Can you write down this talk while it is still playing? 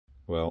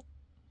Well,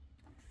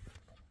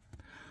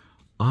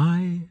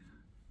 I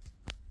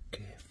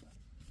give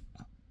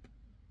up.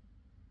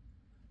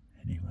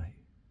 Anyway,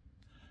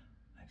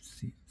 I've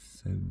seen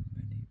so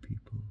many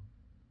people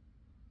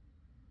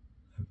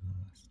over the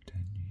last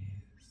 10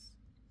 years.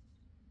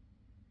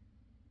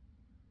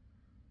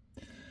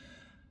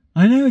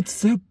 I know it's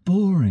so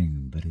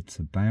boring, but it's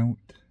about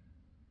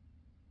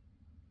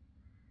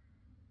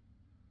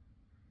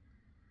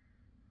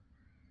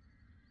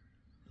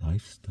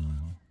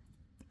lifestyle.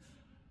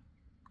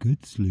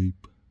 Good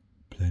sleep,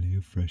 plenty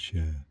of fresh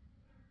air,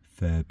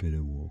 fair bit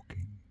of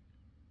walking.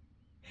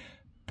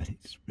 But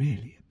it's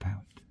really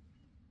about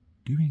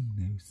doing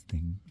those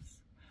things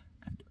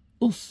and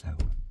also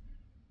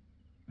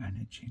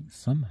managing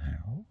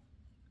somehow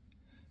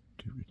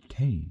to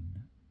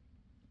retain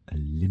a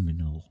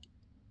liminal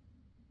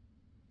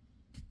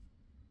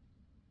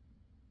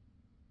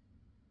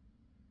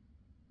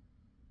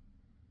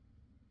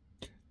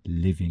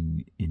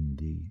living in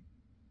the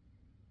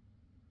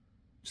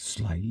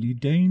slightly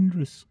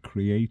dangerous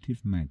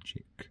creative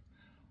magic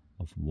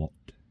of what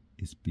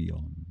is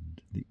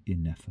beyond the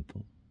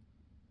ineffable.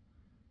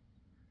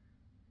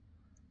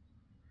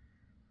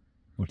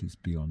 What is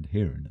beyond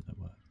here, in other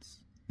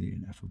words, the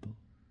ineffable.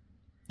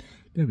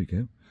 There we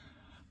go.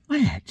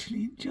 I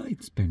actually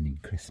enjoyed spending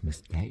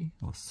Christmas Day,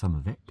 or some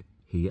of it,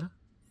 here.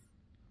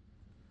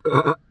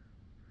 I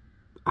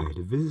had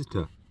a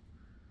visitor.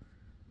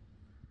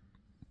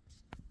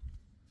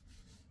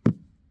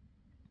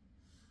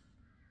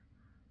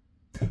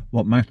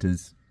 What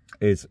matters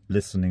is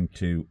listening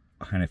to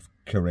Hanif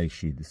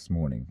Qureshi this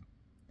morning.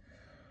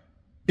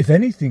 If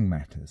anything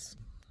matters...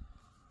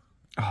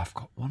 Oh, I've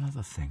got one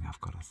other thing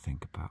I've got to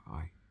think about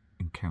I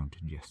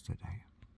encountered yesterday.